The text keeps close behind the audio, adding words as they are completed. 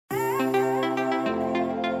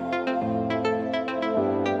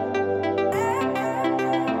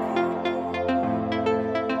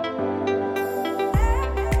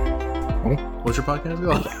What's your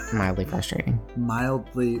podcast called? Mildly frustrating.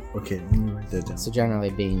 Mildly. Okay, let me write that down. So generally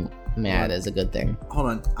being mad is a good thing. Hold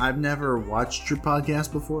on. I've never watched your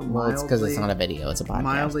podcast before. Well, it's because it's not a video, it's a podcast.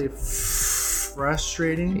 Mildly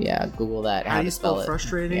frustrating? Yeah, Google that. How do you spell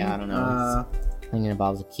frustrating? Yeah, I don't know. I think it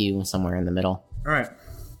involves a Q somewhere in the middle. Alright.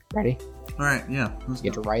 Ready? Alright, yeah. You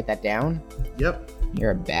get to write that down? Yep.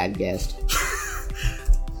 You're a bad guest.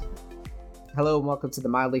 Hello and welcome to the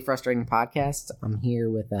Mildly Frustrating Podcast. I'm here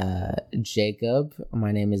with Jacob.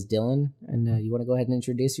 My name is Dylan. And you want to go ahead and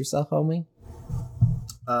introduce yourself, homie?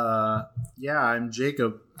 Yeah, I'm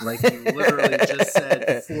Jacob. Like you literally just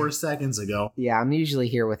said 4 seconds ago. Yeah, I'm usually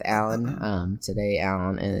here with Alan. Today,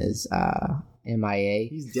 Alan is MIA.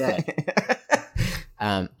 He's dead.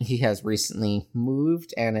 He has recently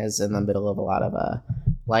moved and is in the middle of a lot of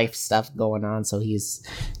life stuff going on, so he's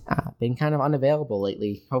been kind of unavailable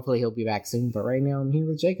lately. Hopefully he'll be back soon, but right now I'm here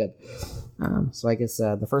with Jacob. So I guess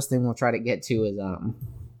the first thing we'll try to get to is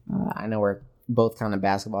I know we're both kind of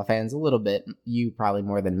basketball fans a little bit, you probably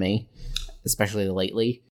more than me, especially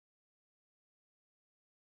lately.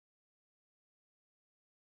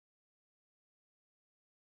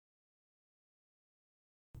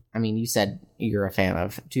 I mean, you said you're a fan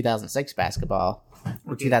of 2006 basketball.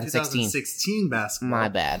 Or Okay, 2016. 2016 basketball. My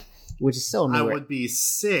bad. Which is still newer. I would be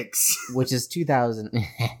 6. Which is 2000.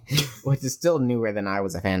 Which is still newer than I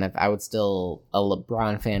was a fan of. I was still a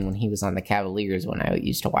LeBron fan when he was on the Cavaliers when I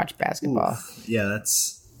used to watch basketball. Oof. Yeah,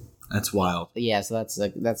 that's wild. Yeah, so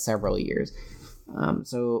that's several years.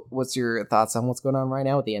 So what's your thoughts on what's going on right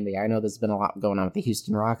now with the NBA? I know there's been a lot going on with the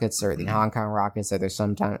Houston Rockets or the Hong Kong Rockets, as they're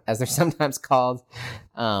sometimes called.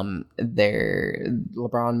 LeBron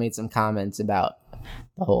made some comments about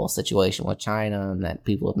the whole situation with China and that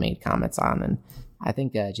people have made comments on, and I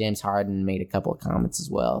think James Harden made a couple of comments as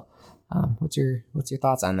well. What's your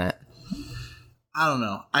thoughts on that? I don't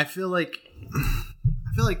know. I feel like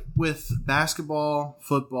with basketball,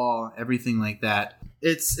 football, everything like that,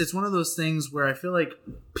 it's one of those things where I feel like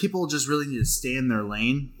people just really need to stay in their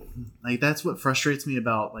lane. Like that's what frustrates me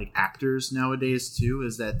about like actors nowadays too,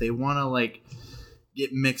 is that they want to like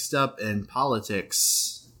get mixed up in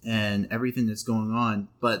politics and everything that's going on,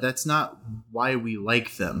 but that's not why we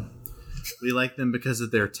like them. We like them because of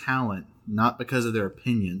their talent, not because of their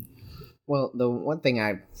opinion. Well, the one thing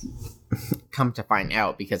I've come to find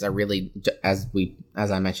out, because I really, as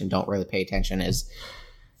I mentioned, don't really pay attention, is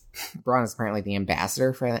Braun is apparently the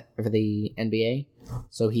ambassador for the NBA.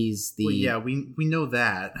 So he's the... Well, yeah, we know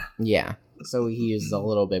that. Yeah. So he is a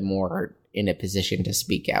little bit more in a position to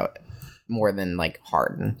speak out, more than like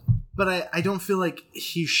Harden. But I don't feel like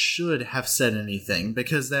he should have said anything,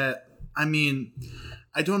 because that... I mean...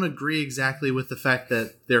 I don't agree exactly with the fact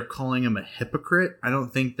that they're calling him a hypocrite. I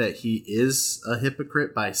don't think that he is a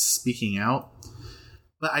hypocrite by speaking out.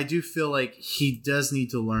 But I do feel like he does need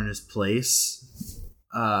to learn his place.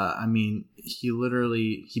 I mean,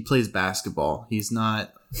 he plays basketball. He's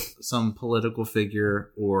not some political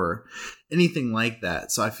figure or anything like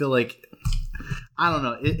that. So I feel like, I don't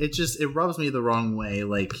know, it rubs me the wrong way.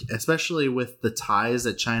 Like, especially with the ties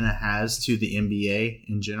that China has to the NBA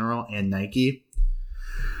in general and Nike.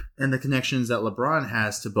 And the connections that LeBron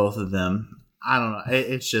has to both of them. I don't know.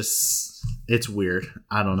 It's weird.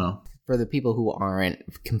 I don't know. For the people who aren't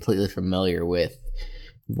completely familiar with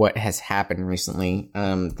what has happened recently,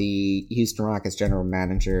 the Houston Rockets general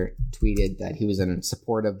manager tweeted that he was in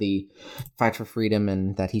support of the fight for freedom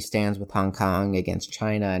and that he stands with Hong Kong against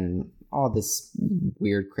China and all this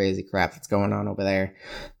weird, crazy crap that's going on over there.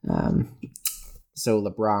 So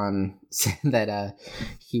LeBron said that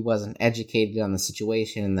he wasn't educated on the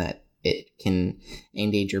situation and that it can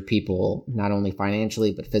endanger people not only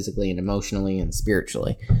financially, but physically and emotionally and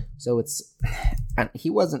spiritually. So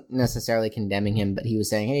he wasn't necessarily condemning him, but he was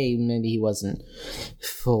saying, hey, maybe he wasn't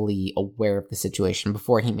fully aware of the situation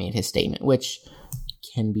before he made his statement, which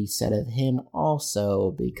can be said of him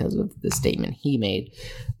also because of the statement he made,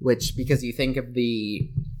 which, because you think of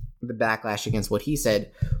the backlash against what he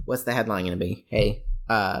said, what's the headline going to be? Hey,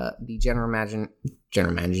 the general manager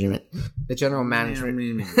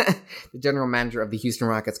of the Houston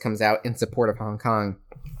Rockets comes out in support of Hong Kong,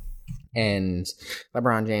 and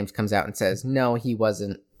LeBron James comes out and says, no, he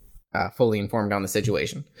wasn't fully informed on the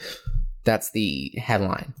situation. That's the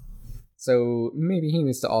headline. So maybe he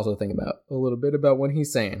needs to also think about a little bit about what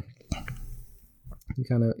he's saying.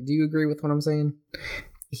 Do you agree with what I'm saying?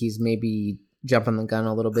 He's maybe jumping the gun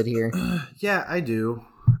a little bit here. Yeah, I do.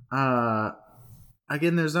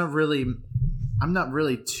 Again, I'm not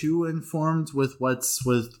really too informed with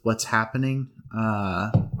what's happening.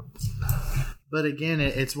 But again,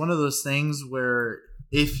 it's one of those things where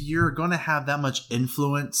if you're going to have that much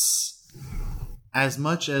influence as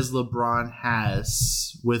much as LeBron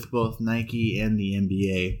has with both Nike and the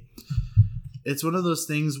NBA, it's one of those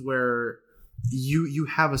things where you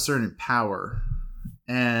have a certain power,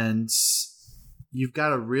 and you've got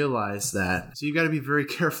to realize that. So you got to be very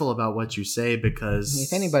careful about what you say, because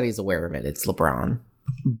If anybody's aware of it, it's LeBron.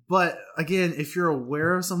 But again, if you're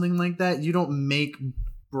aware of something like that, you don't make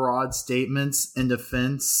broad statements in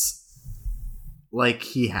defense like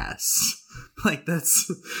he has. Like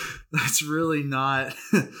that's really not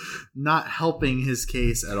helping his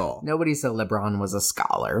case at all. Nobody said LeBron was a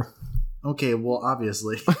scholar. Okay, well,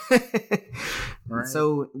 obviously. Right.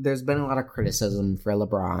 So there's been a lot of criticism for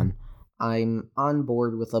LeBron. I'm on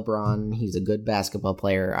board with LeBron. He's a good basketball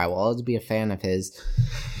player. I will always be a fan of his.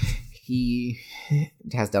 He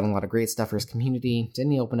has done a lot of great stuff for his community.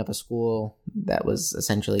 Didn't he open up a school that was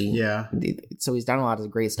essentially... Yeah. So he's done a lot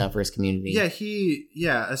of great stuff for his community.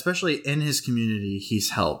 Yeah, especially in his community, he's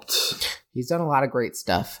helped. He's done a lot of great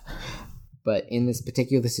stuff. But in this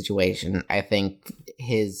particular situation, I think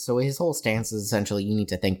his whole stance is essentially you need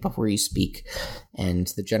to think before you speak. And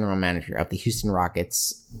the general manager of the Houston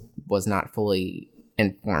Rockets was not fully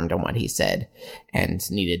informed on what he said and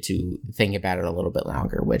needed to think about it a little bit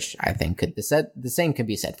longer, which I think the same could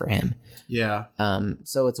be said for him. Yeah.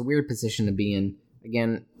 So it's a weird position to be in.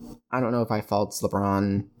 Again, I don't know if I fault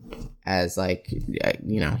LeBron as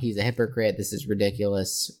he's a hypocrite. This is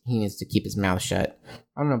ridiculous. He needs to keep his mouth shut.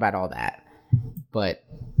 I don't know about all that, but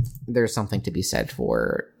there's something to be said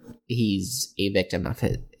for he's a victim of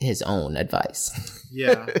his own advice.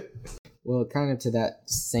 Yeah. Well, kind of to that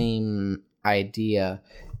same idea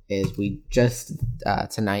is we just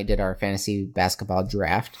tonight did our fantasy basketball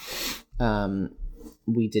draft.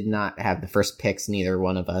 We did not have the first picks, neither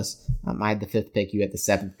one of us. I had the 5th pick, you had the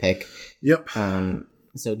 7th pick. Yep.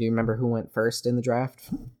 So do you remember who went first in the draft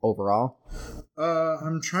overall?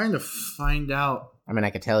 I'm trying to find out. I mean, I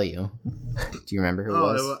could tell you. Do you remember who it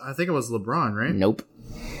was? I think it was LeBron, right? Nope.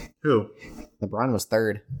 Who? LeBron was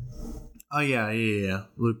 3rd. Oh, yeah.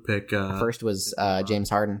 Luke pick. First was James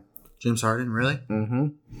Harden. James Harden, really? Mm-hmm.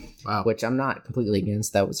 Wow. Which I'm not completely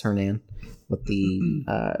against. That was Hernan with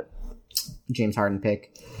the James Harden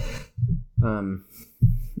pick.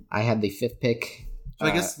 I had the 5th pick. So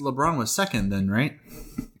I guess LeBron was 2nd then, right?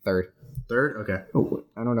 3rd. 3rd? Okay. Oh,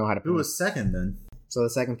 I don't know how to Who was 2nd then? So the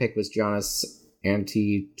 2nd pick was Jonas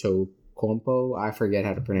Antetokounmpo. I forget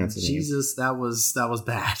how to pronounce his name. Jesus, that was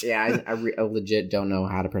bad. Yeah, I legit don't know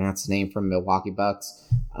how to pronounce his name, from Milwaukee Bucks.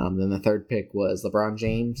 Then the 3rd pick was LeBron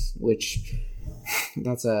James, which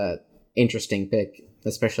that's a interesting pick,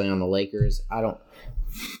 especially on the Lakers. I don't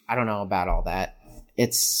know about all that.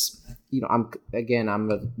 It's I'm a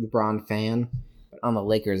LeBron fan. On the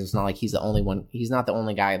Lakers, it's not like he's the only one. He's not the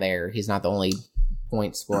only guy there. He's not the only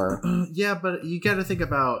point scorer. Yeah, but you got to think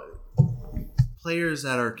about players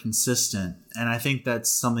that are consistent, and I think that's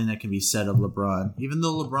something that can be said of LeBron. Even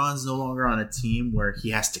though LeBron's no longer on a team where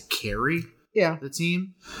he has to carry the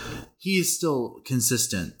team, he is still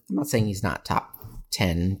consistent. I'm not saying he's not top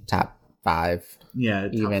 10, top 5. Yeah,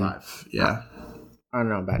 even top 5. Yeah. I don't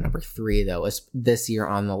know about number 3 though. This year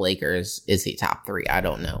on the Lakers, is he top 3? I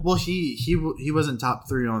don't know. Well, he wasn't top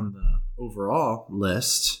 3 on the overall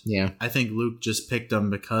list. Yeah, I think Luke just picked him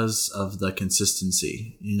because of the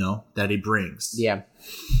consistency, that he brings. Yeah,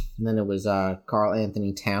 and then it was Karl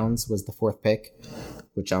Anthony Towns was the 4th pick,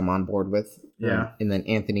 which I'm on board with. Yeah, and then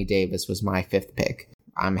Anthony Davis was my 5th pick.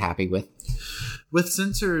 I'm happy with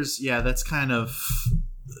Sensors. Yeah, that's kind of.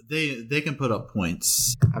 They can put up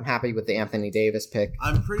points. I'm happy with the Anthony Davis pick.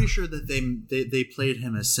 I'm pretty sure that they played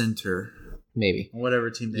him as center. Maybe. On whatever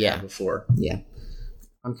team they had before. Yeah.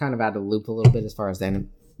 I'm kind of out of the loop a little bit as far as the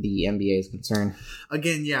NBA is concerned.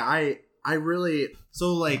 Again, yeah, I really...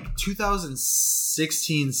 So,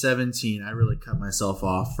 2016-17, I really cut myself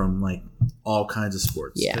off from, all kinds of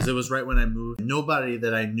sports. Yeah. Because it was right when I moved. Nobody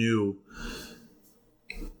that I knew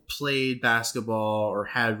played basketball or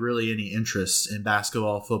had really any interest in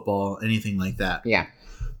basketball, football, anything like that. Yeah.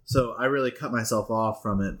 So I really cut myself off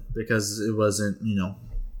from it because it wasn't,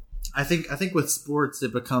 I think with sports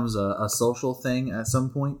it becomes a social thing at some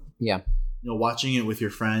point. Yeah. Watching it with your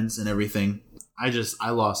friends and everything. I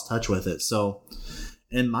lost touch with it. So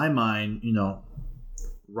in my mind,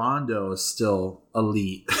 Rondo is still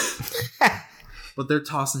elite. But they're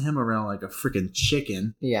tossing him around like a freaking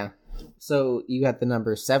chicken. Yeah. So you got the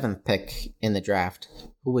number 7th pick in the draft.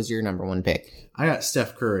 Who was your number 1 pick? I got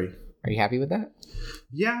Steph Curry. Are you happy with that?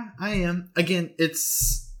 Yeah, I am. Again,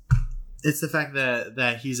 it's the fact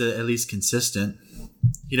that he's at least consistent.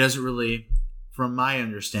 He doesn't really, from my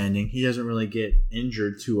understanding, he doesn't really get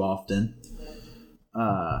injured too often.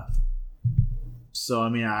 So I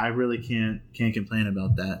mean, I really can't complain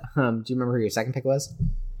about that. Do you remember who your second pick was?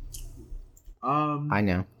 I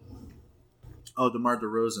know. Oh, DeMar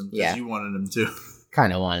DeRozan. Yeah. You wanted him to.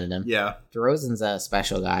 Kind of wanted him. Yeah. DeRozan's a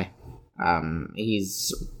special guy.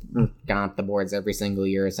 He's gone up the boards every single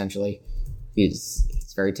year, essentially.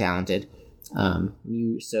 He's very talented.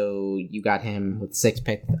 You got him with 6th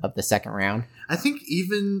pick of the second round. I think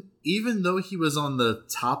even though he was on the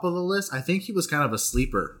top of the list, I think he was kind of a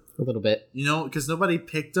sleeper. A little bit. You know, because nobody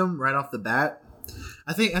picked him right off the bat.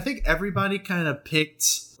 I think everybody kind of picked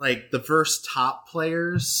like the first top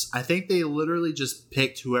players. I think they literally just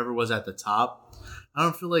picked whoever was at the top. I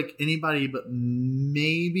don't feel like anybody but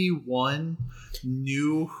maybe one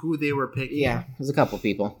knew who they were picking. Yeah, there's a couple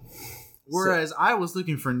people. Whereas I was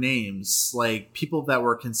looking for names, like people that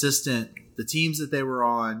were consistent, the teams that they were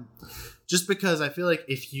on, just because I feel like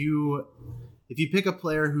if you pick a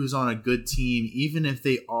player who's on a good team, even if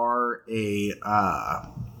they are a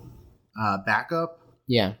backup,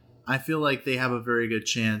 yeah, I feel like they have a very good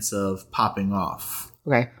chance of popping off.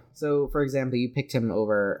 Okay, so for example, you picked him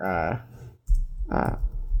over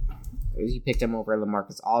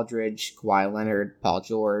LaMarcus Aldridge, Kawhi Leonard, Paul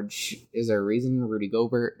George. Is there a reason? Rudy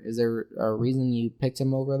Gobert. Is there a reason you picked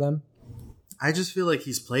him over them? I just feel like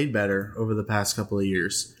he's played better over the past couple of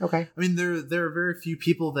years. Okay. I mean, there are very few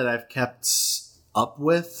people that I've kept up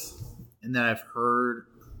with and that I've heard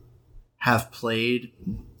have played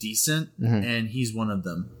decent, and he's one of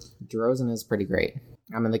them. DeRozan is pretty great.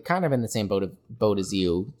 I mean, they're kind of in the same boat as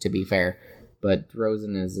you, to be fair, but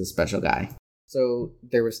DeRozan is a special guy. So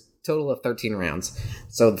there was a total of 13 rounds.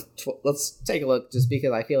 So let's take a look, just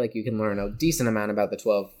because I feel like you can learn a decent amount about the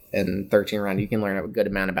 12 and 13 round. You can learn a good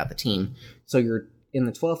amount about the team. So you're in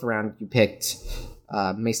the 12th round, you picked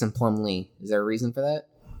Mason Plumlee. Is there a reason for that?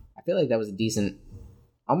 I feel like that was a decent,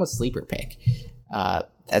 almost sleeper pick. I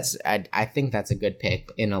think that's a good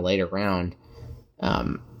pick in a later round.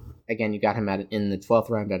 Again, you got him in the 12th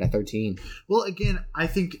round at a 13. Well, again, I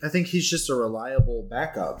think he's just a reliable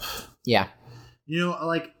backup. Yeah. You know,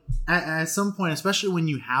 like at some point, especially when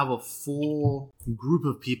you have a full group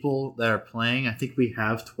of people that are playing, I think we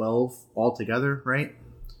have 12 altogether, right?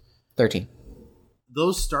 13.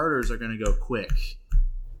 Those starters are going to go quick.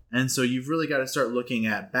 And so you've really got to start looking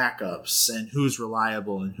at backups and who's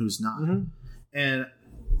reliable and who's not. Mm-hmm. And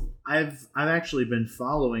I've actually been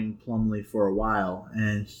following Plumlee for a while,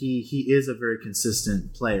 and he is a very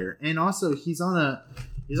consistent player. And also he's on a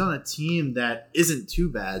team that isn't too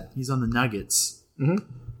bad. He's on the Nuggets. Mm-hmm.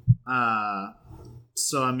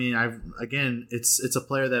 So I mean, it's a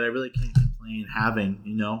player that I really can't complain having.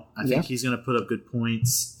 You know, I think he's going to put up good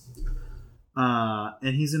points,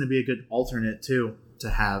 and he's going to be a good alternate too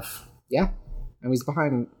to have. Yeah, and he's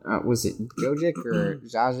behind. Was it Jokic or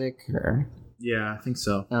Zajic or? Yeah, I think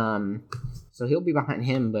so. So he'll be behind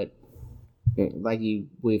him, but like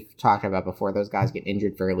we've talked about before, those guys get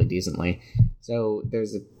injured fairly decently. So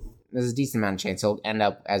there's a decent amount of chance he'll end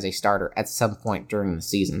up as a starter at some point during the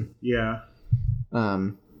season. Yeah.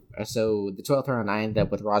 So the 12th round, I ended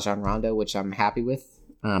up with Rajon Rondo, which I'm happy with.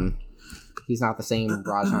 He's not the same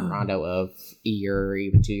Rajon Rondo of a year or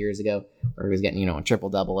even 2 years ago, where he was getting, a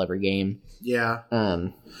triple-double every game. Yeah.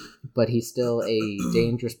 But he's still a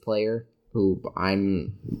dangerous player who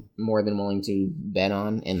I'm more than willing to bet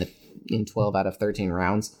on in 12 out of 13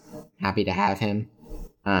 rounds. Happy to have him.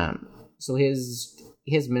 So his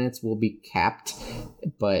minutes will be capped,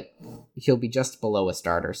 but he'll be just below a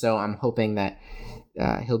starter. So I'm hoping that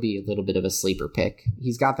he'll be a little bit of a sleeper pick.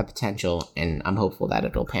 He's got the potential, and I'm hopeful that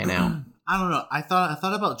it'll pan out. I don't know. I thought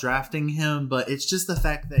about drafting him, but it's just the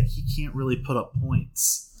fact that he can't really put up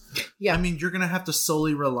points. Yeah, I mean, you're gonna have to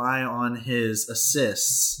solely rely on his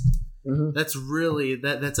assists. Mm-hmm. That's really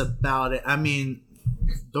that's about it. I mean,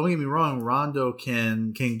 don't get me wrong, Rondo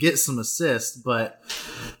can get some assists, but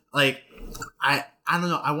like I don't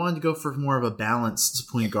know. I wanted to go for more of a balanced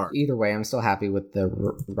point guard. Either way, I'm still happy with the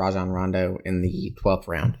Rajon Rondo in the 12th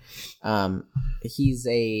round. He's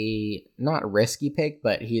a not risky pick,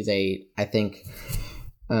 but I think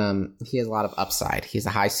he has a lot of upside. He's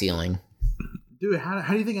a high ceiling. Dude, how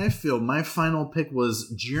do you think I feel? My final pick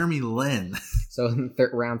was Jeremy Lin. So in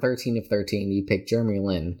round 13 of 13, you picked Jeremy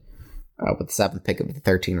Lin with the 7th pick of the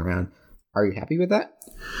 13th round. Are you happy with that?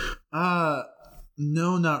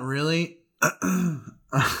 No, not really. I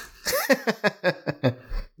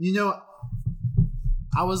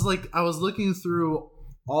was looking through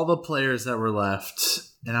all the players that were left,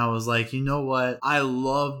 and I was like, you know what? I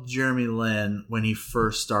loved Jeremy Lin when he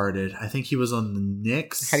first started. I think he was on the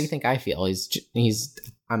Knicks. How do you think I feel?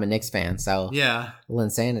 I'm a Knicks fan, so yeah,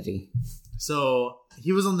 Linsanity. So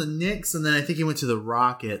he was on the Knicks, and then I think he went to the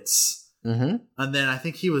Rockets. Mm-hmm. And then I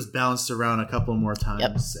think he was bounced around a couple more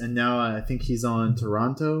times. And now I think he's on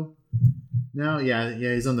Toronto now. Yeah,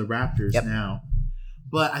 he's on the Raptors now.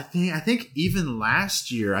 But I think even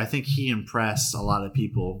last year, I think he impressed a lot of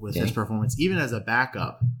people with his performance, even as a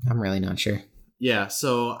backup. I'm really not sure. Yeah,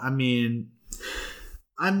 so I mean,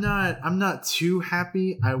 I'm not too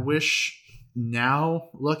happy. I wish now,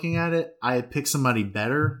 looking at it, I had picked somebody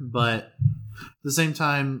better, but at the same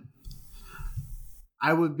time,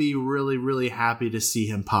 I would be really, really happy to see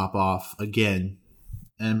him pop off again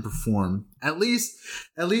and perform. At least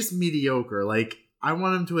mediocre. Like, I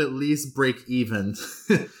want him to at least break even.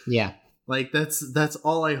 Yeah. Like, that's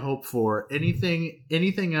all I hope for.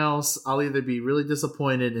 Anything else, I'll either be really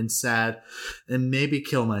disappointed and sad and maybe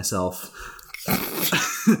kill myself.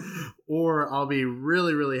 Or I'll be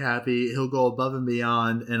really, really happy. He'll go above and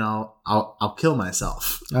beyond and I'll kill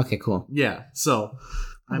myself. Okay, cool. Yeah. So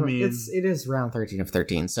I mean, it is round 13 of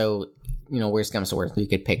 13. So, worst comes to worst, you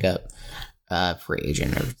could pick up a free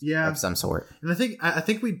agent of some sort. And I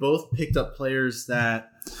think we both picked up players that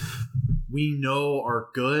we know are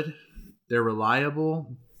good. They're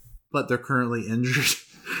reliable, but they're currently injured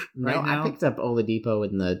right now. I picked up Oladipo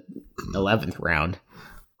in the 11th round.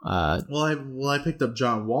 I picked up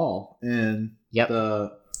John Wall in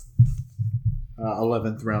the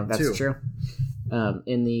 11th round. That's true.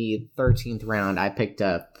 In the 13th round, I picked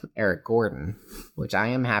up Eric Gordon, which I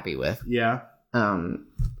am happy with. Yeah.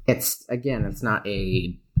 It's not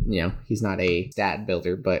a he's not a stat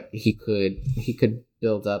builder, but he could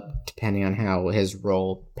build up depending on how his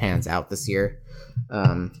role pans out this year.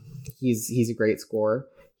 He's a great scorer.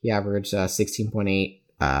 He averaged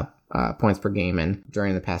 16.8 points per game and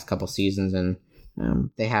during the past couple seasons, and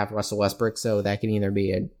they have Russell Westbrook, so that can either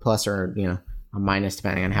be a plus or a minus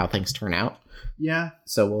depending on how things turn out. Yeah.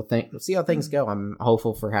 So we'll see how things go. I'm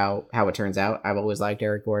hopeful for how it turns out. I've always liked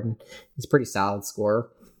Eric Gordon. He's a pretty solid scorer.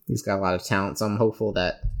 He's got a lot of talent, so I'm hopeful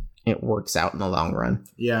that it works out in the long run.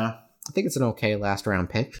 Yeah. I think it's an okay last round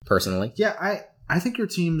pick, personally. Yeah, I think your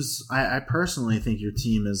team's I personally think your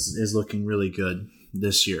team is looking really good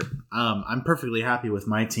this year. I'm perfectly happy with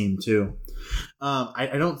my team too.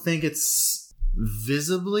 I don't think it's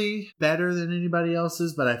visibly better than anybody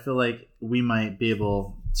else's, but I feel like we might be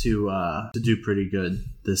able to do pretty good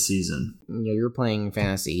this season. You're playing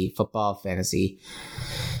fantasy football, fantasy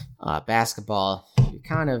basketball. You're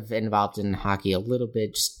kind of involved in hockey a little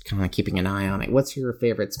bit, just kind of keeping an eye on it. What's your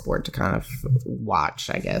favorite sport to kind of watch,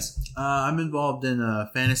 I guess? I'm involved in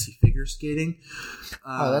fantasy figure skating.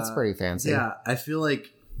 That's pretty fancy. Yeah, I feel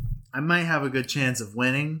like I might have a good chance of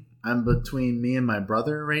winning. I'm between me and my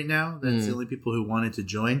brother right now. That's the only people who wanted to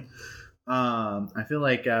join. I feel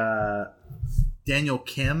like Daniel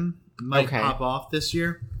Kim might pop off this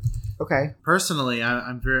year. Okay. Personally,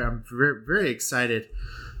 I'm very, very excited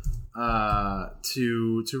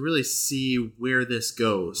to really see where this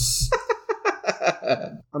goes.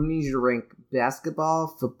 I'm gonna need you to rank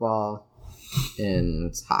basketball, football,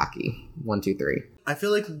 and hockey. 1, 2, 3. I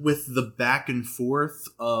feel like with the back and forth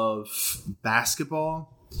of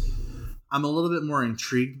basketball, I'm a little bit more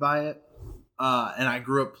intrigued by it. And I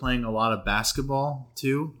grew up playing a lot of basketball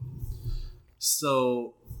too.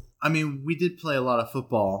 So, I mean, we did play a lot of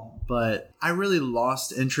football, but I really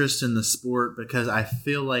lost interest in the sport because I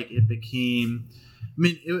feel like it became,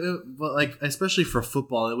 like, especially for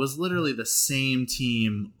football, it was literally the same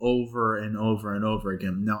team over and over and over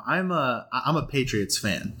again. Now, I'm a Patriots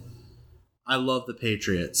fan. I love the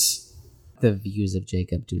Patriots. The views of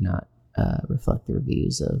Jacob do not reflect the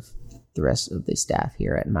views of the rest of the staff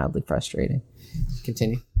here at Mildly Frustrating.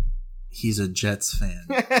 Continue. He's a Jets fan,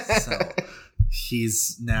 so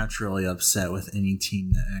he's naturally upset with any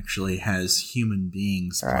team that actually has human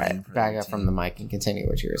beings. All right, back up from the mic and continue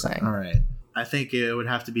what you were saying. All right. I think it would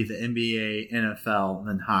have to be the NBA, NFL,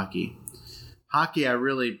 and hockey. Hockey, I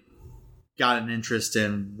really got an interest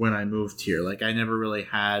in when I moved here. Like, I never really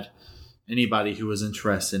had anybody who was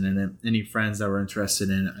interested in it, any friends that were interested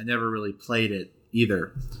in it. I never really played it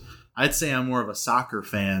either. I'd say I'm more of a soccer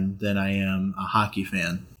fan than I am a hockey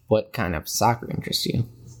fan. What kind of soccer interests you?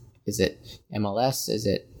 Is it MLS? Is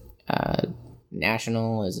it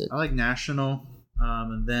national? Is it? I like national.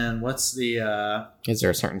 And then what's the... Is there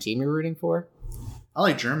a certain team you're rooting for? I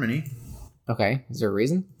like Germany. Okay. Is there a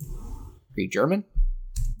reason? Are you German?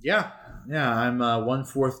 Yeah. I'm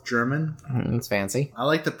 1/4 German. That's fancy. I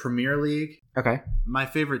like the Premier League. Okay. My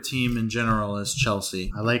favorite team in general is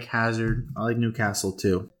Chelsea. I like Hazard. I like Newcastle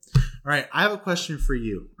too. All right, I have a question for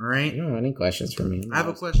you. All right, You don't have any questions for me. I have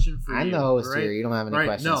a question for you. I'm the host all right? here. You don't have any All right,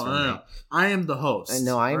 questions for me. No. I am the host.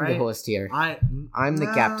 No, I am all the right? host here. I'm the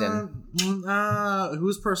captain.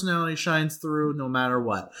 Whose personality shines through no matter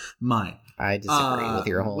what? Mine. I disagree with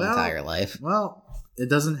your whole entire life. Well, it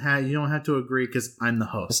doesn't have. You don't have to agree because I'm the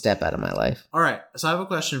host. Step out of my life. All right, so I have a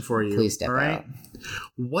question for you. Please step all right? out.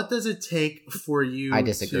 What does it take for you? I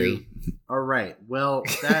disagree. All right. Well,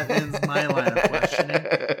 that ends my line of questioning.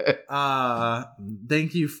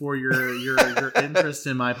 Thank you for your interest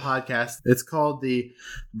in my podcast. It's called the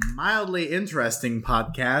Mildly Interesting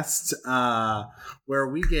Podcast, where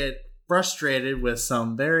we get frustrated with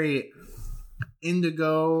some very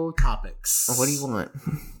indigo topics. What do you want?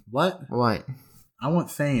 What? What? I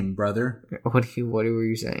want fame, brother. What were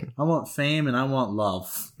you saying? I want fame and I want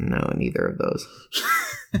love. No, neither of those.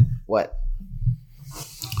 What?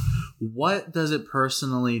 What does it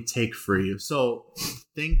personally take for you? So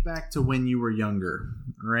think back to when you were younger,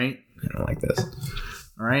 right? I don't like this.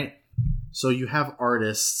 All right. So you have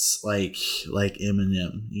artists like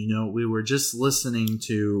Eminem. You know, we were just listening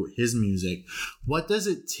to his music. What does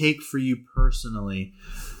it take for you personally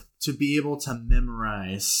to be able to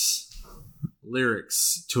memorize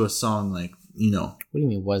lyrics to a song like, you know? What do you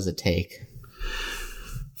mean, what does it take?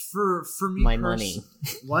 For me, my money.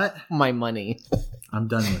 What? My money. I'm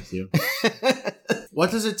done with you.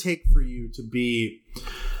 What does it take for you to be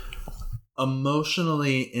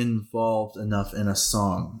emotionally involved enough in a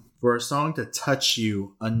song, for a song to touch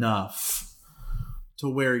you enough to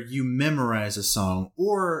where you memorize a song?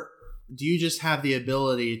 Or do you just have the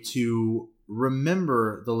ability to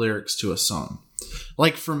remember the lyrics to a song?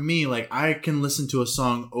 Like for me, like I can listen to a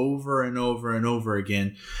song over and over and over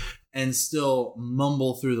again and still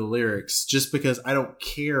mumble through the lyrics just because I don't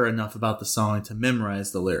care enough about the song to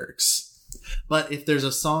memorize the lyrics. But if there's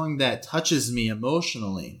a song that touches me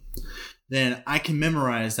emotionally, then I can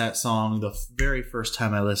memorize that song the very first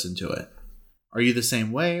time I listen to it. Are you the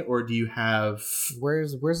same way, or do you have...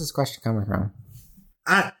 Where's this question coming from?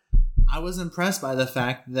 I was impressed by the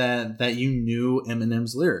fact that you knew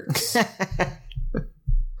Eminem's lyrics.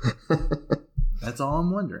 That's all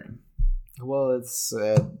I'm wondering. Well, it's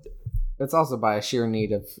also by a sheer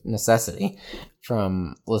need of necessity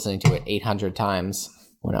from listening to it 800 times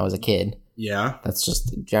when I was a kid. Yeah. That's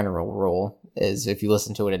just the general rule, is if you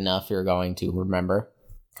listen to it enough, you're going to remember,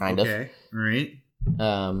 kind of. Okay, right.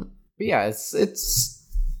 But yeah, it's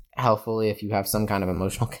helpful if you have some kind of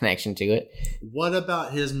emotional connection to it. What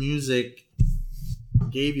about his music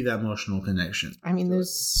gave you that emotional connection? I mean,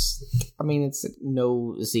 it's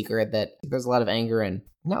no secret that there's a lot of anger and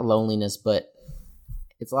not loneliness, but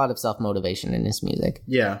it's a lot of self-motivation in his music.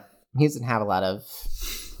 Yeah. He doesn't have a lot of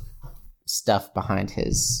stuff behind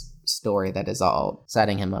his story that is all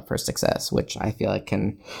setting him up for success, which I feel like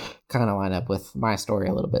can kind of line up with my story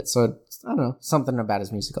a little bit. So, I don't know, something about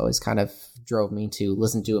his music always kind of drove me to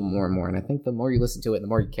listen to it more and more. And I think the more you listen to it, the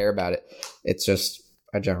more you care about it. It's just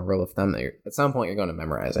a general rule of thumb that at some point you're going to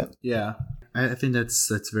memorize it. Yeah. I think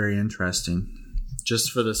that's very interesting.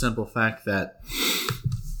 Just for the simple fact that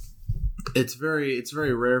it's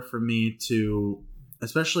very rare for me to,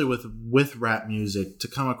 especially with rap music, to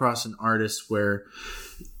come across an artist where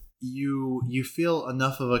you feel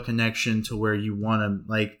enough of a connection to where you want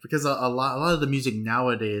to, like, because a lot of the music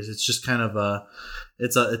nowadays, it's just kind of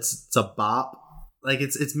it's a bop. Like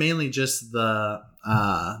it's mainly just the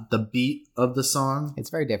beat of the song.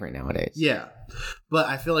 It's very different nowadays. Yeah. But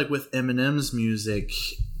I feel like with Eminem's music,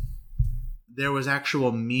 there was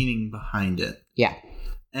actual meaning behind it. Yeah.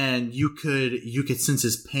 And you could sense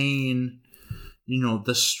his pain, you know,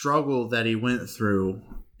 the struggle that he went through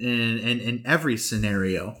in every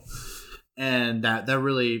scenario. And that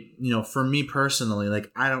really, you know, for me personally,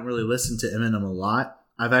 like, I don't really listen to Eminem a lot.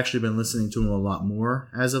 I've actually been listening to him a lot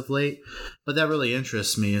more as of late. But that really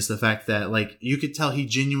interests me, is the fact that, like, you could tell he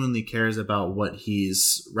genuinely cares about what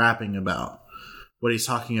he's rapping about, what he's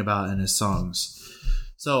talking about in his songs.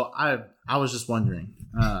 So I was just wondering.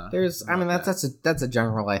 That's a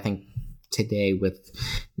general, I think, today with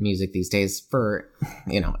music these days, for,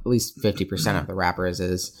 you know, at least 50% of the rappers,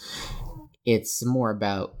 is it's more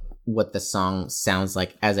about what the song sounds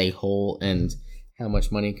like as a whole and how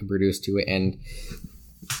much money it can produce to it, and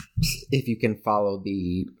if you can follow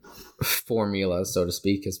the formula, so to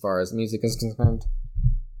speak, as far as music is concerned,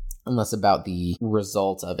 and less about the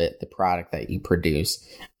result of it, the product that you produce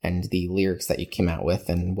and the lyrics that you came out with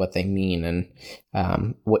and what they mean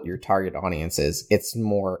and what your target audience is. It's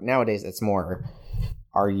more, nowadays, it's more,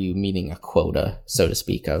 are you meeting a quota, so to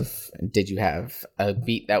speak, of, did you have a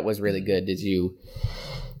beat that was really good? Did you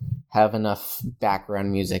have enough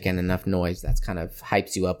background music and enough noise that's kind of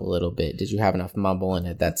hypes you up a little bit? Did you have enough mumble in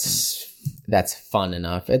it that's fun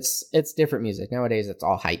enough? It's different music. Nowadays it's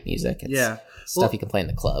all hype music. It's stuff you can play in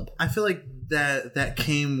the club. I feel like that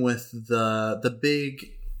came with the big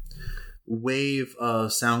wave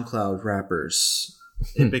of SoundCloud rappers.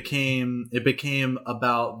 It became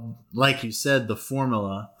about, like you said, the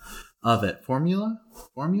formula of it. Formula?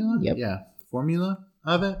 Yep. Yeah. Formula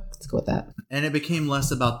of it. Let's go with that. And it became less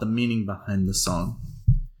about the meaning behind the song.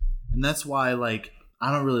 And that's why, like,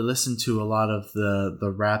 I don't really listen to a lot of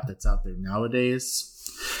the rap that's out there nowadays.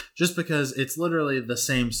 Just because it's literally the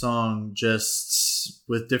same song, just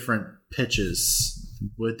with different pitches,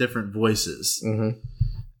 with different voices.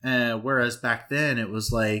 Mm-hmm. Whereas back then it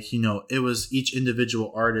was like, it was each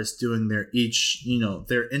individual artist doing their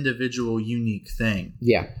individual unique thing.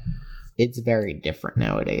 Yeah. It's very different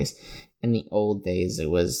nowadays. In the old days,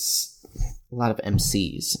 it was a lot of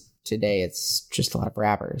MCs. Today, it's just a lot of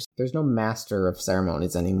rappers. There's no master of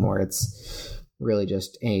ceremonies anymore. It's really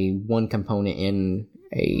just a one component in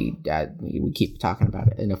we keep talking about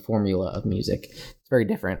it, in a formula of music. It's very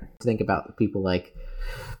different. Think about people like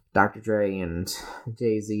Dr. Dre and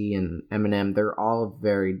Jay-Z and Eminem. They're all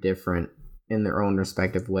very different in their own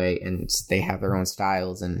respective way, and they have their own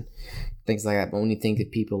styles and things like that. But when you think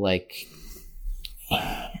of people like,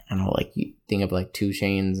 I don't know, like you think of like 2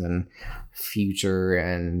 Chainz and Future,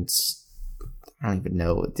 and I don't even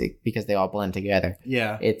know, because they all blend together.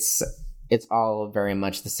 Yeah. It's all very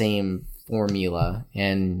much the same formula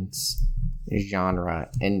and genre.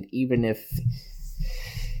 And even if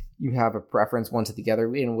you have a preference one to the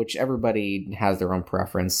other, in which everybody has their own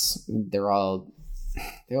preference, they all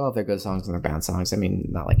have their good songs and their bad songs. I mean,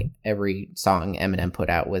 not like every song Eminem put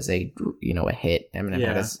out was a hit.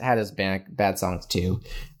 Eminem had his bad songs too,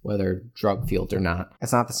 whether drug fueled or not.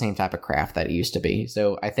 It's not the same type of craft that it used to be.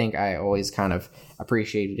 So I think I always kind of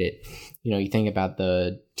appreciated it. You think about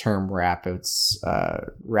the term rap, it's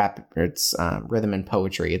rhythm and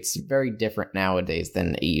poetry. It's very different nowadays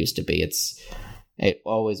than it used to be. It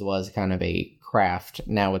always was kind of a craft.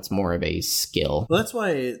 Now it's more of a skill. Well, that's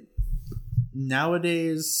why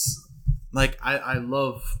nowadays, like, I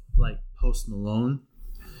love, like, Post Malone.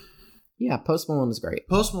 Yeah, Post Malone is great.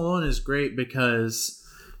 Post Malone is great because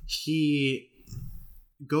he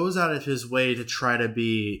goes out of his way to try to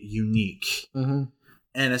be unique. Mm-hmm.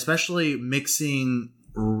 And especially mixing,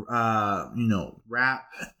 rap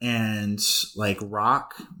and, like,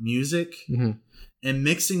 rock music. Mm-hmm. And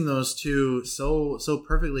mixing those two so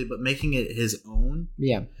perfectly, but making it his own.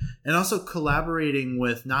 Yeah. And also collaborating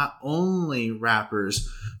with not only rappers,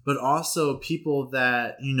 but also people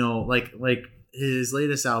that, like his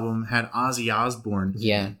latest album had Ozzy Osbourne.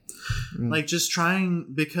 Yeah. Like, just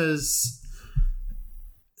trying, because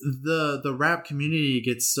the rap community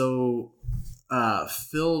gets so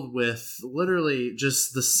filled with literally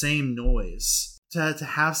just the same noise. To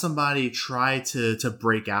have somebody try to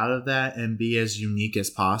break out of that and be as unique as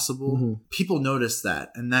possible, mm-hmm. people notice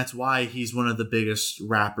that. And that's why he's one of the biggest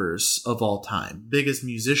rappers of all time, biggest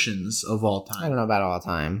musicians of all time. I don't know about all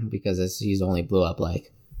time, because he's only blew up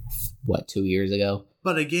like, 2 years ago?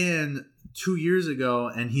 But again, 2 years ago,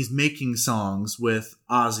 and he's making songs with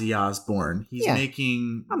Ozzy Osbourne. He's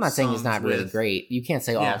making I'm not saying he's not really great. You can't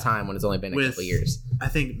say all the time when it's only been a couple years. I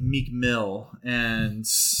think Meek Mill and...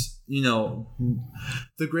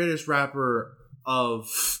 the greatest rapper of,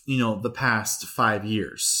 the past 5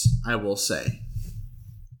 years, I will say.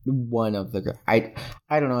 One of the... I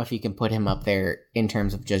don't know if you can put him up there in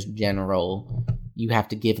terms of just general... You have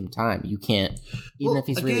to give him time. You can't... Even if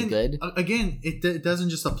he's really good... Again, it doesn't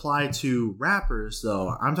just apply to rappers,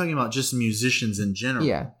 though. I'm talking about just musicians in general.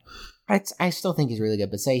 Yeah. I still think he's really good,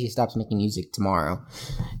 but say he stops making music tomorrow.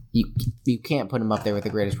 You can't put him up there with the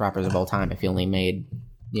greatest rappers of all time if he only made...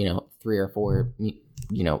 3 or 4,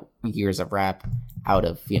 years of rap out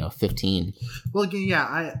of, 15. Well, again,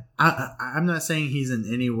 yeah, I'm not saying he's in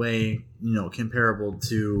any way, comparable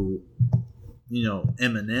to,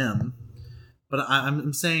 Eminem, but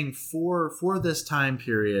I'm saying for this time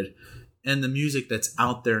period and the music that's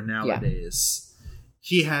out there nowadays,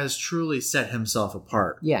 he has truly set himself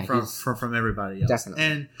apart from everybody else. Definitely.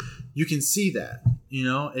 And you can see that,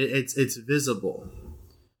 it's visible.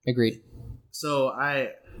 Agreed. So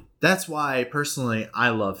that's why personally I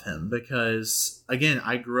love him, because again,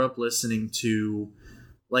 I grew up listening to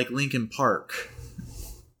like Linkin Park.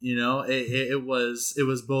 It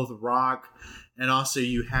was both rock, and also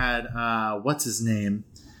you had what's his name,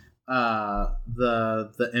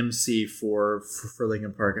 the MC for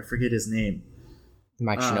Linkin Park. I forget his name.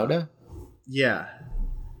 Mike Shinoda. Yeah.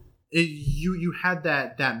 you had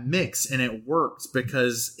that mix, and it worked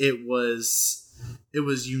because it was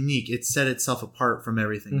unique. It set itself apart from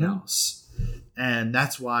everything else, and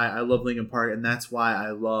that's why I love Linkin Park, and that's why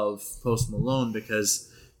I love Post Malone, because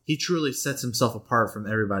he truly sets himself apart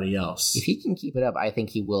from everybody else. If he can keep it up, I think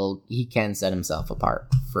he can set himself apart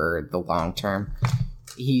for the long term.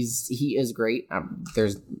 He is great.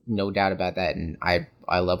 There's no doubt about that, and I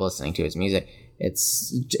love listening to his music.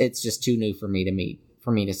 It's just too new for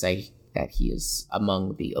me to say that he is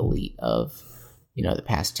among the elite of the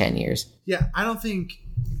past 10 years. Yeah,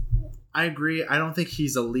 I agree. I don't think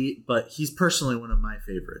he's elite, but he's personally one of my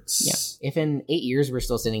favorites. Yeah. If in 8 years we're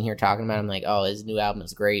still sitting here talking about him like, oh, his new album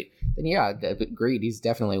is great, then yeah, agreed. He's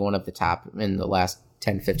definitely one of the top in the last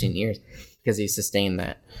 10, 15 years because he's sustained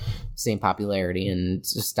that same popularity and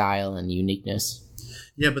style and uniqueness.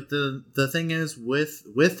 Yeah, but the thing is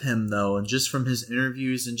with him, though, and just from his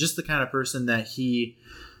interviews and just the kind of person that he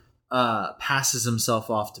passes himself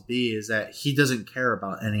off to be, is that he doesn't care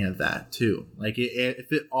about any of that too. Like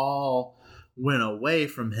if it all went away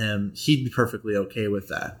from him, he'd be perfectly okay with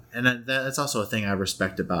that, and that's also a thing I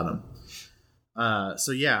respect about him.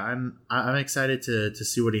 So yeah, I'm excited to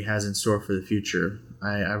see what he has in store for the future.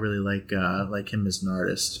 I really like him as an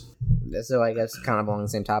artist. So I guess kind of along the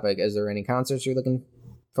same topic, is there any concerts you're looking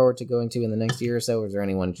forward to going to in the next year or so? Is there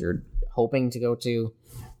any ones you're hoping to go to,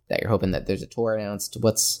 that you're hoping that there's a tour announced?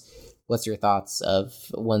 What's your thoughts of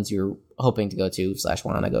ones you're hoping to go to /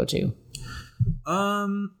 want to go to? I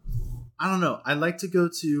don't know. I'd like to go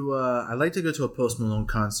to a Post Malone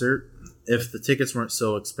concert if the tickets weren't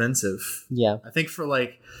so expensive. Yeah. I think for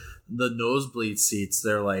like the nosebleed seats,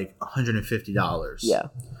 they're like $150. Yeah.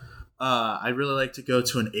 I'd really like to go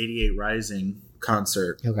to an 88 Rising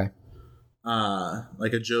concert. Okay.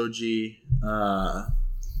 Like a Joji,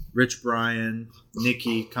 Rich Brian,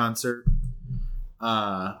 Nicki concert.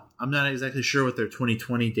 I'm not exactly sure what their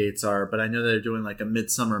 2020 dates are, but I know they're doing like a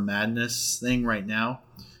Midsummer Madness thing right now,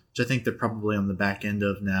 which I think they're probably on the back end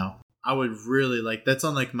of now. I would really like, that's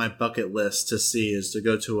on like my bucket list to see, is to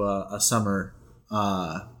go to a summer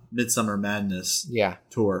Midsummer Madness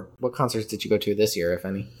tour. What concerts did you go to this year, if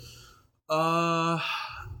any?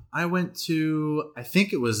 I went to, I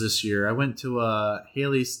think it was this year, I went to a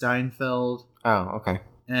Haley Steinfeld. Oh, okay.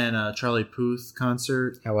 And a Charlie Puth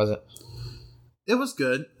concert. How was it? It was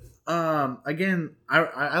good. Again,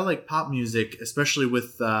 I like pop music, especially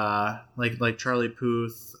with like Charlie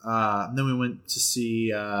Puth. Then we went to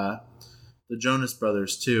see the Jonas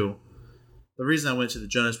Brothers too. The reason I went to the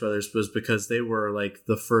Jonas Brothers was because they were like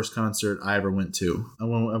the first concert I ever went to. I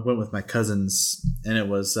went with my cousins, and it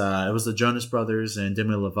was the Jonas Brothers and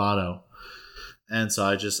Demi Lovato, and so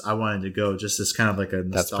I wanted to go just as kind of like a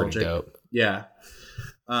nostalgic. That's pretty dope. Yeah,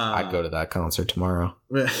 I'd go to that concert tomorrow.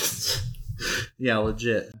 Yeah,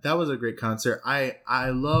 legit. That was a great concert. I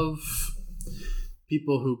love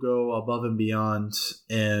people who go above and beyond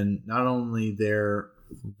in not only their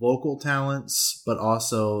vocal talents, but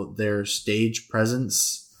also their stage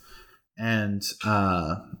presence and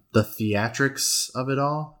the theatrics of it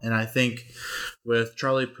all. And I think with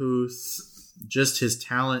Charlie Puth, just his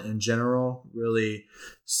talent in general really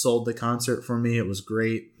sold the concert for me. It was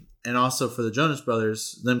great. And also for the Jonas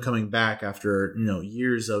Brothers, them coming back after,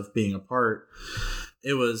 years of being apart,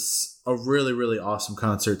 it was a really, really awesome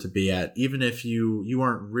concert to be at. Even if you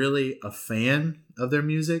weren't really a fan of their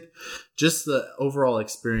music, just the overall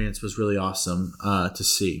experience was really awesome to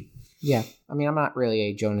see. Yeah. I mean, I'm not really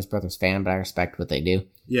a Jonas Brothers fan, but I respect what they do.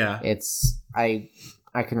 Yeah. I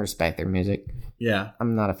can respect their music. Yeah.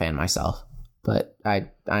 I'm not a fan myself, but I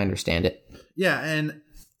understand it. Yeah, and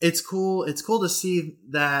it's cool to see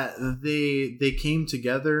that they came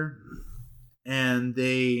together and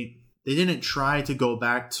they didn't try to go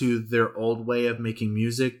back to their old way of making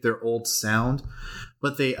music, their old sound,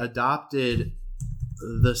 but they adopted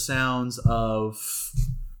the sounds of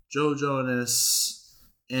Joe Jonas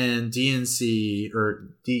and DNCE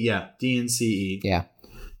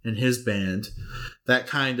and his band. That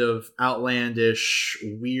kind of outlandish,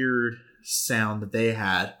 weird sound that they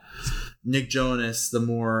had. Nick Jonas, the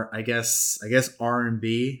more I guess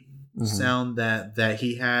R&B sound that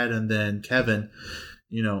he had, and then Kevin,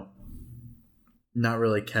 not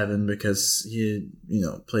really Kevin because he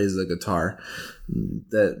plays the guitar.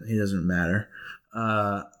 That he doesn't matter,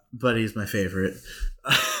 but he's my favorite.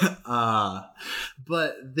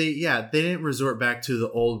 But they didn't resort back to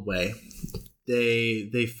the old way.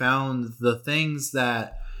 They found the things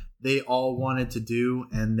that they all wanted to do,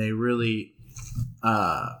 and they really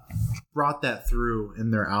brought that through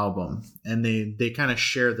in their album, and they kind of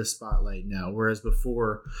share the spotlight now, whereas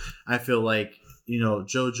before I feel like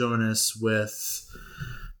Joe Jonas with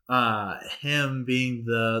him being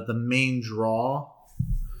the main draw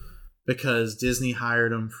because Disney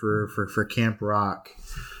hired him for Camp Rock.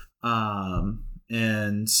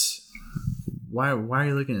 And why are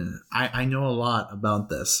you looking at it? I know a lot about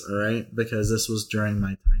this, all right? Because this was during my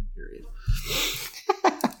time period.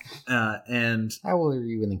 And how old were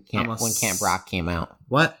you when Camp Rock came out?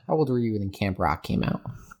 What? How old were you when Camp Rock came out?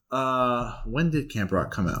 When did Camp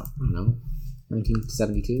Rock come out? I don't know.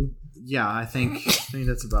 1972? Yeah, I think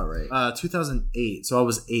that's about right. 2008. So I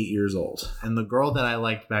was 8 years old, and the girl that I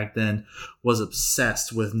liked back then was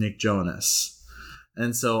obsessed with Nick Jonas,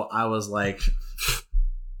 and so I was like,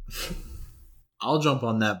 I'll jump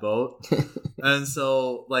on that boat. And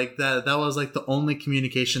so like that was like the only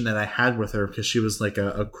communication that I had with her, because she was like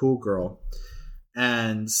a cool girl.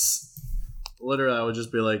 And literally I would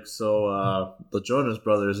just be like, so the Jonas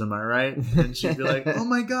Brothers, am I right? And she'd be like, oh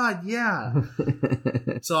my God, yeah.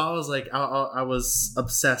 So I was like, I was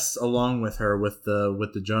obsessed along with her with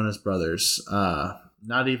the Jonas Brothers.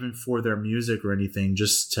 Not even for their music or anything,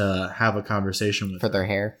 just to have a conversation with for their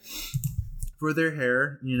hair. For their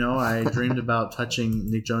hair, I dreamed about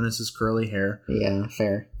touching Nick Jonas's curly hair. Yeah,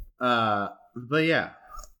 fair. But yeah,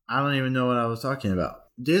 I don't even know what I was talking about.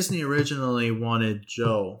 Disney originally wanted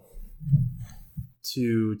Joe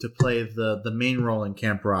to play the main role in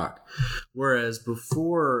Camp Rock, whereas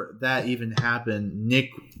before that even happened,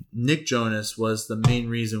 Nick Jonas was the main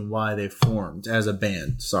reason why they formed as a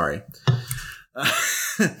band. Sorry,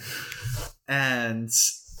 and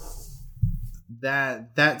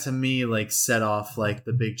that to me like set off like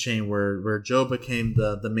the big chain where Joe became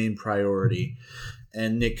the main priority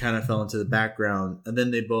and Nick kind of fell into the background, and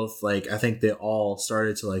then they both I think they all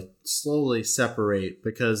started to slowly separate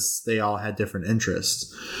because they all had different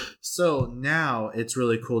interests. So now it's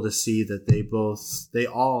really cool to see that they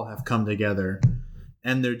all have come together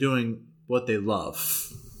and they're doing what they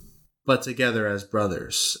love, but together as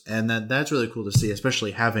brothers, and that's really cool to see,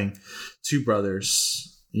 especially having two brothers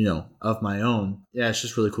of my own. Yeah, it's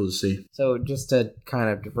just really cool to see. So just to kind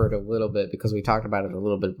of divert a little bit, because we talked about it a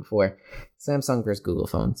little bit before, Samsung versus Google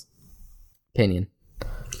phones. Opinion.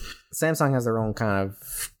 Samsung has their own kind of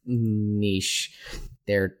niche.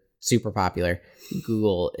 They're super popular.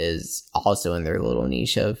 Google is also in their little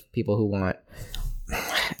niche of people who want...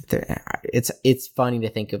 It's funny to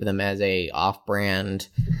think of them as a off-brand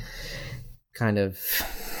kind of...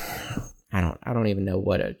 I don't even know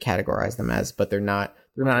what to categorize them as, but they're not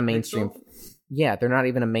a mainstream. Yeah, they're not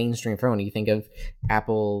even a mainstream phone. You think of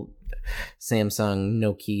Apple, Samsung,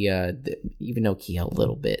 Nokia, even Nokia a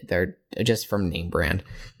little bit. They're just from name brand.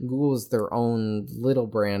 Google is their own little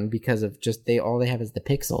brand because of just all they have is the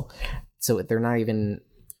Pixel. So they're not even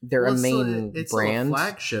a main it's brand. It's a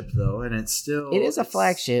flagship though, and it is a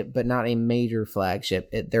flagship, but not a major flagship.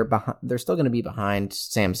 They're still going to be behind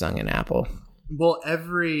Samsung and Apple. Well,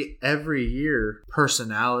 every year,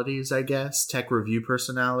 personalities, I guess, tech review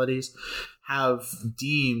personalities, have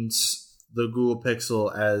deemed the Google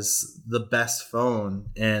Pixel as the best phone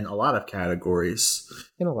in a lot of categories.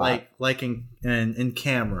 In a lot. Like in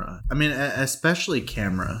camera. I mean, especially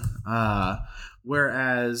camera.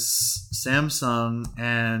 Whereas Samsung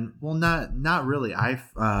and, well, not really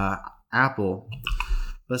Apple,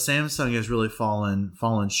 but Samsung has really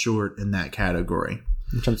fallen short in that category.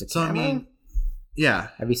 In terms of camera? I mean, yeah.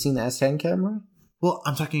 Have you seen the S10 camera? Well,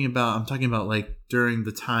 I'm talking about during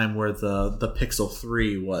the time where the Pixel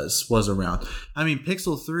 3 was around. I mean,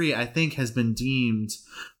 Pixel 3 I think has been deemed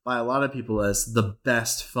by a lot of people as the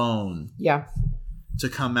best phone. Yeah. To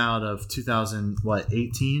come out of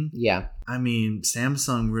 2018? Yeah. I mean,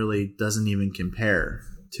 Samsung really doesn't even compare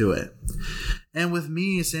to it. And with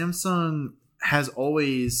me, Samsung has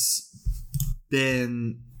always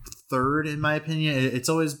been third in my opinion. It's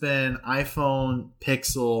always been iPhone,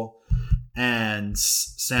 Pixel, and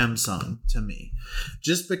Samsung to me,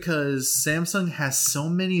 just because Samsung has so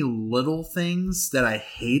many little things that I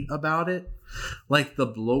hate about it, like the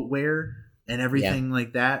bloatware and everything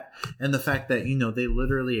like that, and the fact that they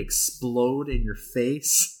literally explode in your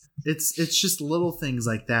face. It's just little things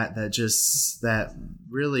like that that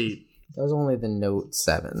really. That was only the Note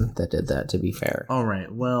 7 that did that, to be fair. All right,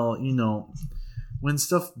 well, when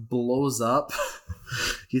stuff blows up,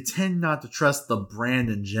 you tend not to trust the brand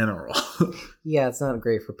in general. Yeah, it's not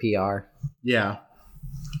great for PR. Yeah.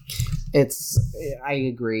 I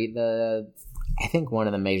agree. I think one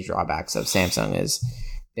of the major drawbacks of Samsung is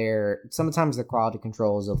sometimes their quality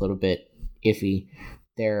control is a little bit iffy.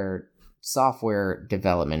 Their software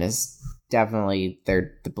development is definitely,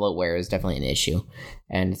 the bloatware is definitely an issue,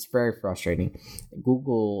 and it's very frustrating.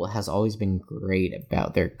 Google has always been great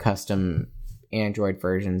about their custom Android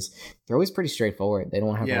versions, they're always pretty straightforward. They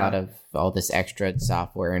don't have a lot of all this extra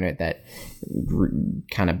software in it that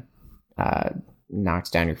kind of knocks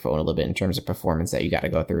down your phone a little bit in terms of performance that you got to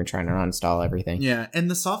go through and try to uninstall everything. Yeah,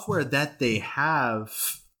 and the software that they have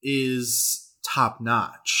is top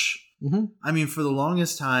notch. Mm-hmm. I mean, for the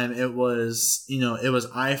longest time, it was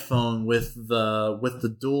iPhone with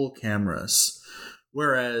the dual cameras.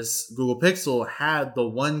 Whereas Google Pixel had the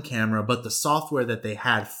one camera, but the software that they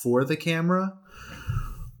had for the camera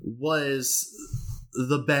was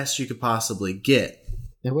the best you could possibly get.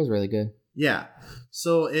 It was really good. Yeah.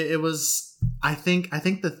 So it was, I think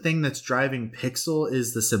the thing that's driving Pixel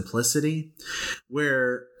is the simplicity,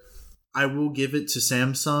 where I will give it to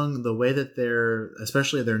Samsung, the way that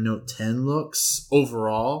especially their Note 10 looks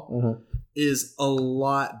overall is a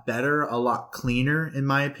lot better, a lot cleaner, in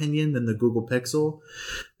my opinion, than the Google Pixel,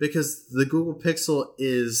 because the Google Pixel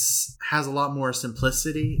has a lot more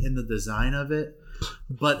simplicity in the design of it,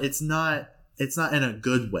 but it's not in a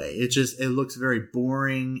good way. It looks very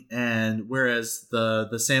boring. And whereas the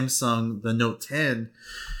Samsung, the Note 10,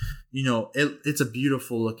 it's a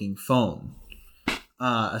beautiful looking phone.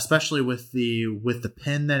 Especially with the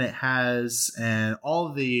pen that it has and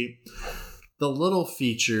all the little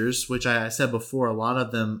features, which I said before, a lot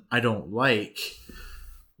of them I don't like,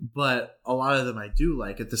 but a lot of them I do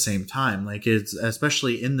like at the same time. Like, it's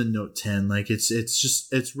especially in the Note 10, like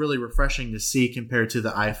it's really refreshing to see compared to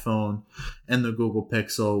the iPhone and the Google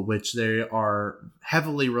Pixel, which they are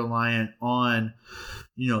heavily reliant on,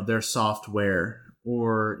 their software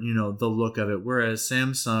or the look of it, whereas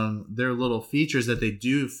Samsung, their little features that they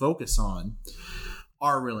do focus on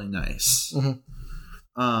are really nice.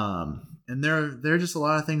 And there are just a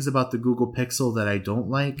lot of things about the Google Pixel that I don't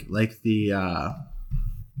like the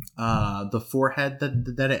forehead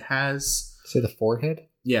that it has. Say the forehead?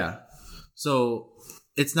 Yeah. So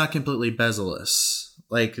it's not completely bezel-less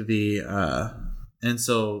like and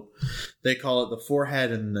so they call it the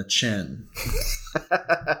forehead and the chin.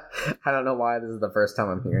 I don't know why this is the first time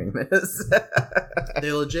I'm hearing this.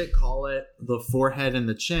 They legit call it the forehead and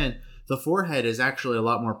the chin. The forehead is actually a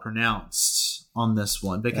lot more pronounced on this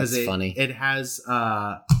one because funny. It has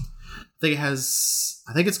I think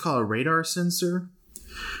it's called a radar sensor,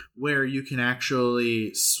 where you can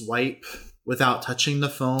actually swipe without touching the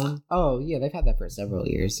phone. Oh yeah, they've had that for several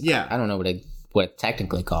years. Yeah. I don't know what it's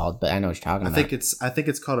technically called, but I know what you're talking about. I think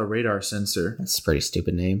it's called a radar sensor. That's a pretty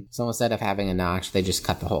stupid name. So instead of having a notch, they just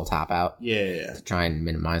cut the whole top out. Yeah. To try and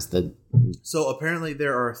minimize the... So apparently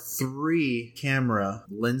there are 3 camera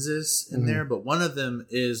lenses in there, but one of them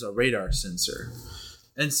is a radar sensor.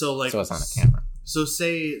 And so it's on a camera. So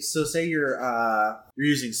say you're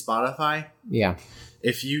using Spotify. Yeah.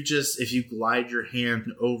 If you glide your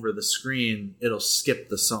hand over the screen, it'll skip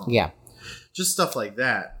the song. Yeah. Just stuff like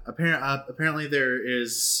that. Apparently there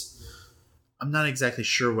is, I'm not exactly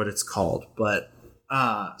sure what it's called, but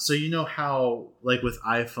so how, like with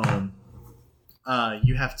iPhone,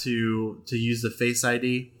 you have to use the Face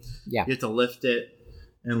ID. Yeah. You have to lift it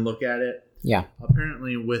and look at it. Yeah.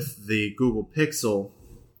 Apparently with the Google Pixel,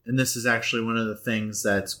 and this is actually one of the things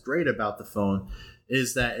that's great about the phone,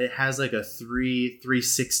 is that it has like a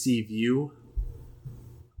 360 view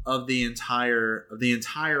of the entire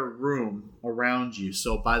room around you.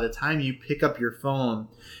 So by the time you pick up your phone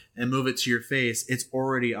and move it to your face, it's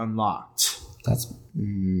already unlocked. That's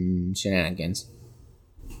shenanigans.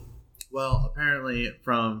 Well, apparently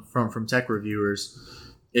from tech reviewers,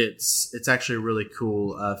 it's actually a really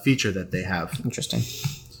cool feature that they have. Interesting.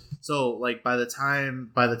 So like by the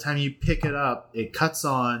time you pick it up, it cuts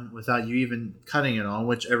on without you even cutting it on,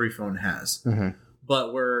 which every phone has. Mm-hmm.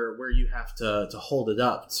 But where you have to hold it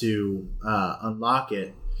up to unlock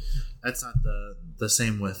it, that's not the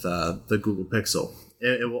same with the Google Pixel.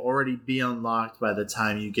 It will already be unlocked by the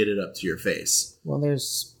time you get it up to your face. Well,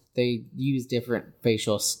 they use different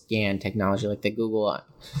facial scan technology, like the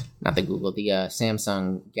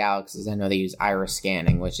Samsung Galaxies. I know they use iris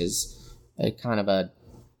scanning, which is a kind of a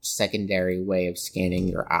secondary way of scanning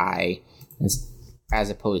your eye, as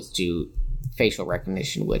opposed to facial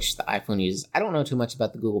recognition, which the iPhone uses. I don't know too much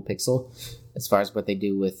about the Google Pixel as far as what they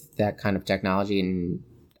do with that kind of technology and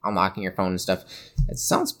unlocking your phone and stuff. It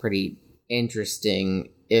sounds pretty interesting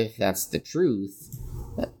if that's the truth.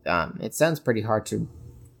 It sounds pretty hard to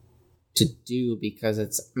do because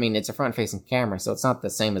it's a front-facing camera, so it's not the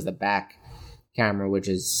same as the back camera, which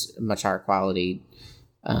is much higher quality.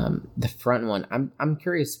 The front one, I'm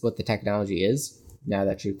curious what the technology is. Now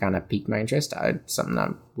that you've kind of piqued my interest, something I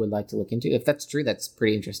would like to look into. If that's true, that's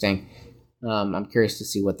pretty interesting. I'm curious to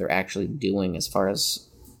see what they're actually doing as far as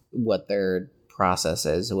what their process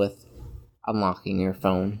is with unlocking your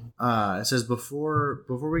phone. It says before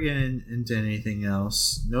we get into anything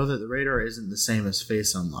else, know that the radar isn't the same as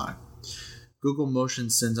Face Unlock. Google Motion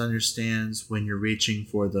Sense understands when you're reaching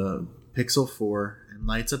for the Pixel 4 and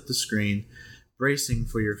lights up the screen, bracing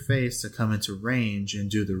for your face to come into range and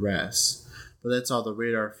do the rest. But that's all the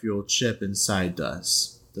radar-fueled chip inside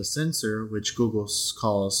does. The sensor, which Google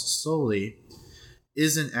calls Soli,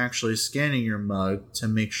 isn't actually scanning your mug to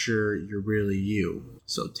make sure you're really you.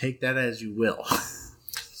 So take that as you will.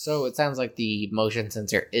 So it sounds like the motion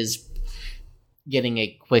sensor is getting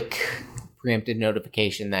a quick preemptive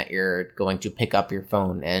notification that you're going to pick up your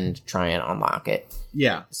phone and try and unlock it.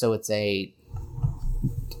 Yeah. So it's a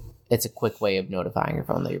quick way of notifying your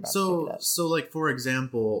phone that you're about to pick it up. So like, for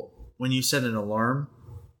example, when you set an alarm,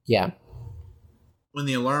 yeah, when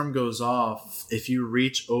the alarm goes off, if you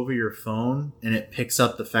reach over your phone and it picks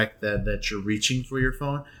up the fact that you're reaching for your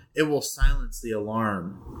phone, it will silence the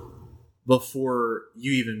alarm before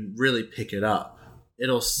you even really pick it up.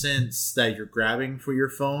 It'll sense that you're grabbing for your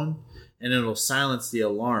phone and it'll silence the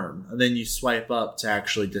alarm, and then you swipe up to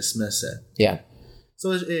actually dismiss it. Yeah.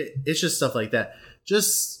 So it's just stuff like that.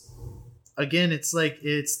 Just, again, it's like,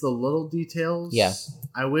 it's the little details. Yeah.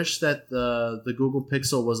 I wish that the Google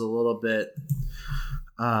Pixel was a little bit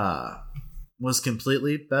was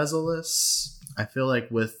completely bezel-less. I feel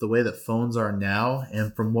like with the way that phones are now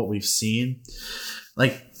and from what we've seen,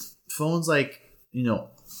 like phones like, you know,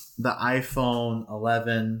 the iPhone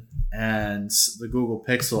 11 and the Google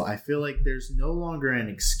Pixel, I feel like there's no longer an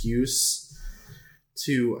excuse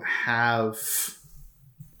to have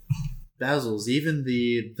bezels. Even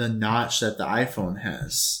the notch that the iPhone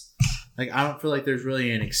has, like, I don't feel like there's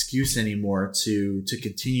really an excuse anymore to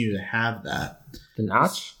continue to have that. The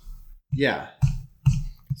notch? Yeah.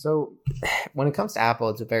 So when it comes to Apple,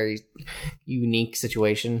 it's a very unique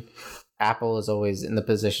situation. Apple is always in the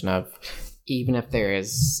position of, even if there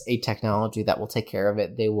is a technology that will take care of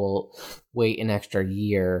it, they will wait an extra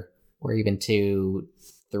year or even 2,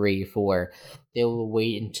 3, 4. They will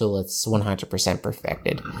wait until it's 100%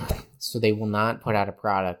 perfected. So they will not put out a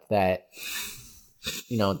product that,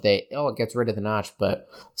 you know, it gets rid of the notch, but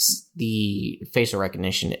the facial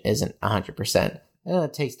recognition isn't 100%.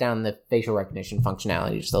 It takes down the facial recognition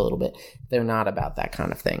functionality just a little bit. They're not about that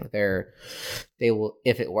kind of thing. They will,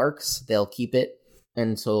 if it works, they'll keep it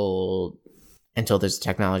until there's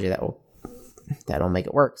technology that'll make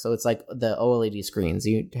it work. So it's like the OLED screens.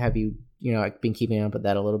 I've been keeping up with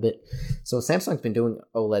that a little bit. So Samsung's been doing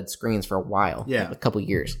OLED screens for a while. Yeah. A couple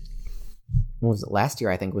years. What was it? Last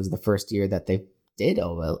year, I think, was the first year that they did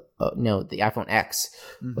OLED. No, the iPhone X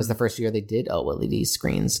was the first year they did OLED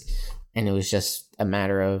screens. And it was just a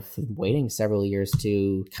matter of waiting several years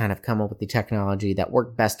to kind of come up with the technology that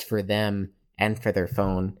worked best for them and for their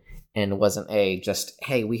phone. And it wasn't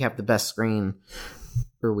hey, we have the best screen,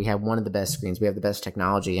 or we have one of the best screens. We have the best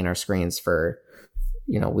technology in our screens for,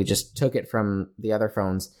 we just took it from the other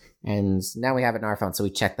phones and now we have it in our phone. So we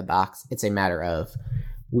check the box. It's a matter of,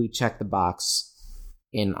 we check the box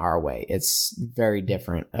in our way. It's very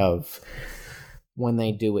different of, when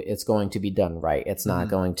they do it, it's going to be done right. It's not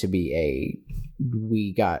going to be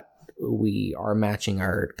we are matching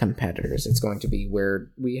our competitors. It's going to be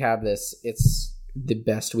where we have this, it's the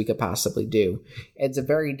best we could possibly do. It's a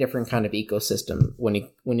very different kind of ecosystem when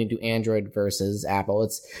you do Android versus Apple.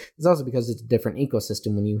 It's also because it's a different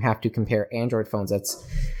ecosystem when you have to compare Android phones. That's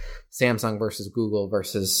Samsung versus Google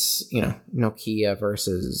versus, Nokia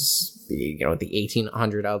versus, the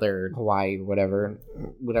 1800 other Hawaii, whatever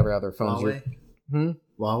other phones.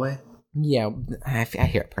 Huawei? Yeah, I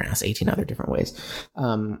hear it pronounced 18 other different ways.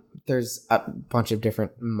 There's a bunch of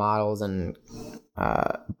different models and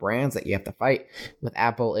brands that you have to fight. With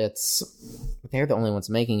Apple, they're the only ones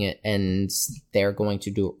making it, and they're going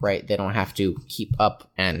to do it right. They don't have to keep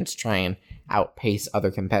up and try and outpace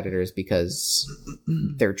other competitors because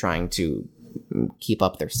they're trying to keep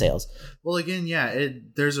up their sales. Well, again, yeah,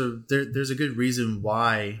 there's a good reason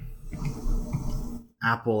why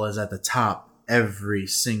Apple is at the top every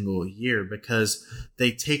single year, because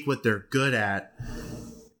they take what they're good at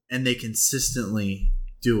and they consistently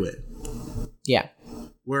do it. Yeah.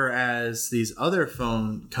 Whereas these other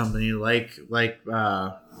phone companies like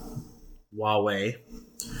Huawei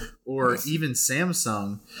or even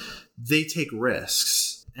Samsung, they take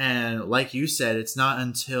risks. And like you said, it's not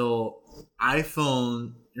until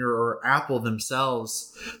iPhone or Apple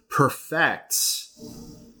themselves perfects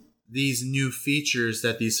these new features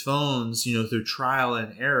that these phones, through trial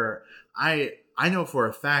and error. I know for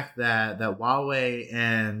a fact that Huawei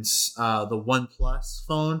and the OnePlus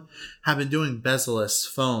phone have been doing bezel-less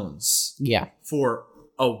phones for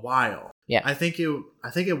a while. Yeah. I think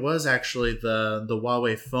it was actually the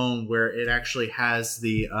Huawei phone where it actually has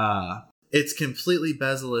the it's completely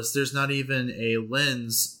bezel-less. There's not even a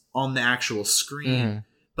lens on the actual screen,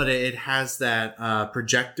 but it has that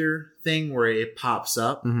projector thing where it pops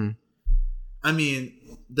up. I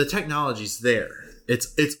mean, the technology's there.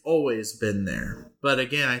 It's always been there. But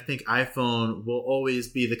again, I think iPhone will always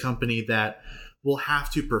be the company that will have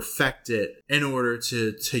to perfect it in order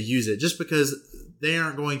to use it, just because they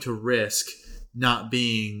aren't going to risk not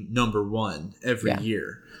being number one every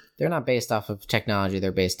year. They're not based off of technology.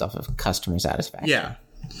 They're based off of customer satisfaction. Yeah.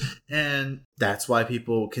 And that's why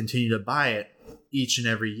people continue to buy it each and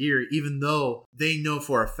every year, even though they know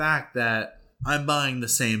for a fact that I'm buying the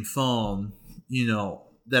same phone,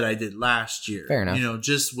 that I did last year. Fair enough.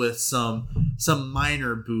 Just with some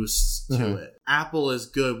minor boosts to it. Apple is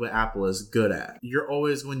good what Apple is good at. You're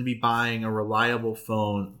always going to be buying a reliable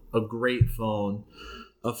phone, a great phone,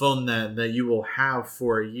 a phone that you will have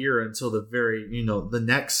for a year until the very, the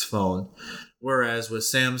next phone. Whereas with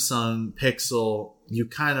Samsung Pixel, you're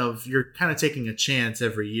kind of taking a chance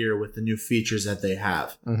every year with the new features that they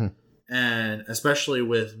have. And especially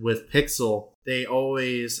with Pixel, they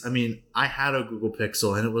always, I had a Google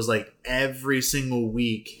Pixel and it was like every single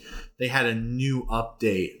week they had a new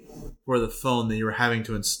update for the phone that you were having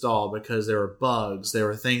to install because there were bugs, there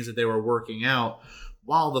were things that they were working out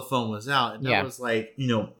while the phone was out. And that was like,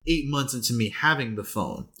 8 months into me having the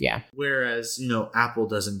phone. Yeah. Whereas, Apple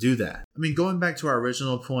doesn't do that. Going back to our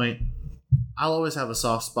original point, I'll always have a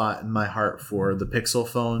soft spot in my heart for the Pixel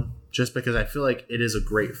phone, just because I feel like it is a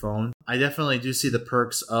great phone. I definitely do see the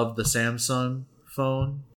perks of the Samsung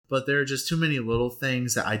phone, but there are just too many little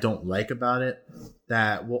things that I don't like about it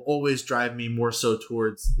that will always drive me more so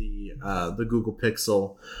towards the Google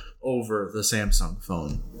Pixel over the Samsung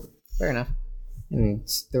phone. Fair enough. And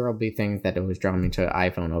there will be things that always draw me to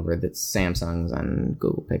iPhone over the Samsungs and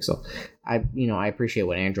Google Pixel. I appreciate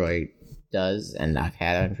what Android does, and I've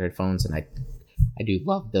had Android phones, and I do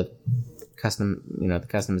love the the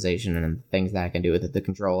customization and things that I can do with it, the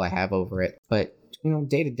control I have over it. But,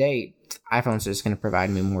 day to day, iPhone's just going to provide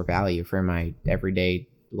me more value for my everyday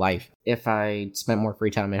life. If I spent more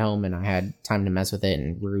free time at home and I had time to mess with it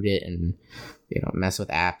and root it and, mess with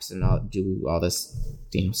apps and do all this,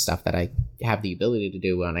 stuff that I have the ability to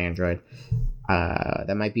do on Android,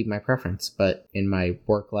 that might be my preference. But in my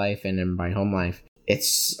work life and in my home life,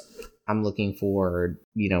 I'm looking for,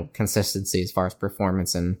 consistency as far as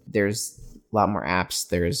performance, and there's a lot more apps,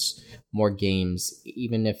 there's more games,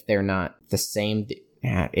 even if they're not the same.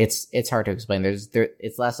 It's hard to explain.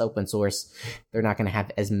 It's less open source. They're not going to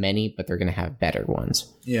have as many, but they're going to have better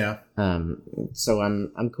ones. Yeah. So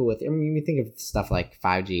I'm cool with it. You think of stuff like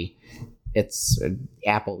 5G.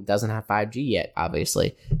 Apple doesn't have 5G yet.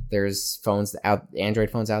 Obviously, there's Android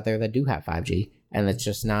phones out there that do have 5G, and it's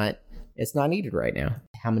just not. It's not needed right now.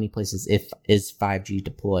 How many places is 5G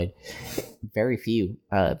deployed? Very few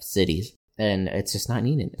cities, and it's just not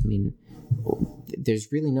needed.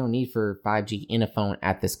 There's really no need for 5G in a phone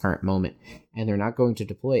at this current moment, and they're not going to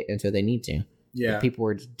deploy it until they need to. Yeah. People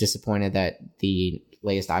were disappointed that the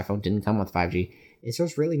latest iPhone didn't come with 5G. It's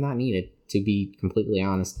just really not needed, to be completely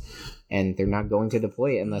honest, and they're not going to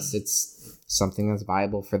deploy it unless it's something that's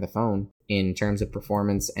viable for the phone in terms of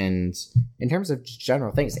performance and in terms of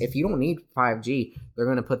general things. If you don't need 5G, they're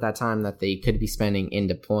going to put that time that they could be spending in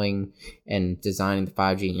deploying and designing the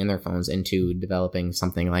 5G in their phones into developing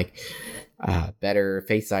something like better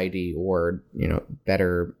Face ID or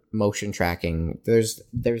better motion tracking. There's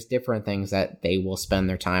different things that they will spend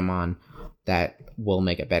their time on that will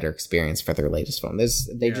make a better experience for their latest phone.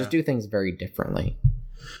 They just do things very differently.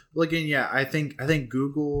 Well, again, I think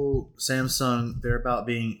Google, Samsung, they're about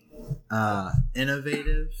being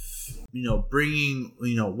innovative, bringing,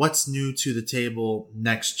 what's new to the table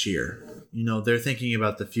next year. They're thinking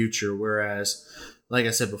about the future, whereas, like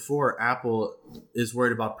I said before, Apple is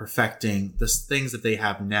worried about perfecting the things that they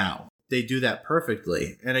have now. They do that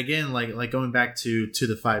perfectly. And again, like going back to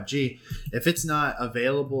the 5G, if it's not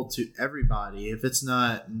available to everybody, if it's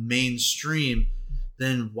not mainstream,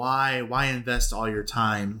 then why invest all your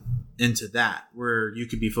time into that, where you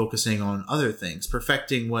could be focusing on other things,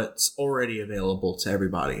 perfecting what's already available to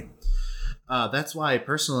everybody? That's why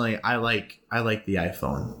personally I like the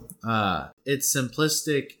iPhone. It's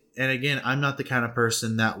simplistic, and again, I'm not the kind of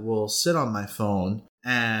person that will sit on my phone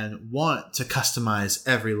and want to customize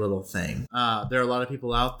every little thing. There are a lot of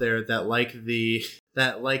people out there that like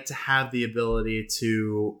to have the ability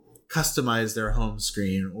to customize their home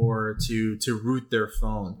screen or to root their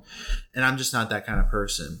phone. And I'm just not that kind of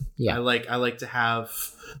person. Yeah. I like to have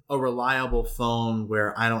a reliable phone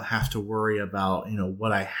where I don't have to worry about,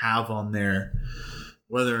 what I have on there,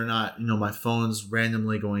 whether or not, my phone's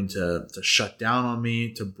randomly going to shut down on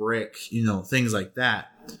me, to brick, things like that.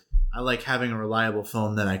 I like having a reliable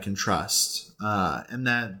phone that I can trust. And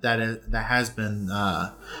that has been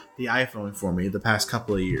the iPhone for me the past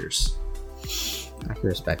couple of years. I can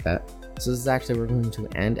respect that. So this is actually, we're going to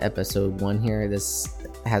end episode 1 here. This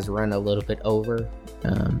has run a little bit over.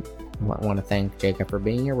 I want to thank Jacob for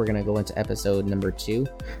being here. We're going to go into episode number 2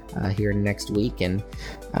 here next week, and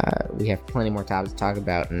we have plenty more topics to talk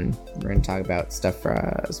about, and we're going to talk about stuff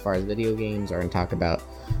as far as video games. We're going to talk about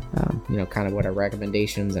kind of what our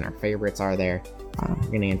recommendations and our favorites are there. We're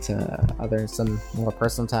going to get into some more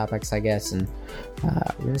personal topics, I guess, and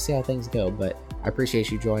we're going to see how things go. But I appreciate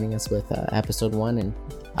you joining us with episode 1, and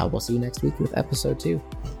we'll see you next week with episode 2.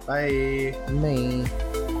 Bye.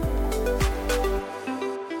 Bye.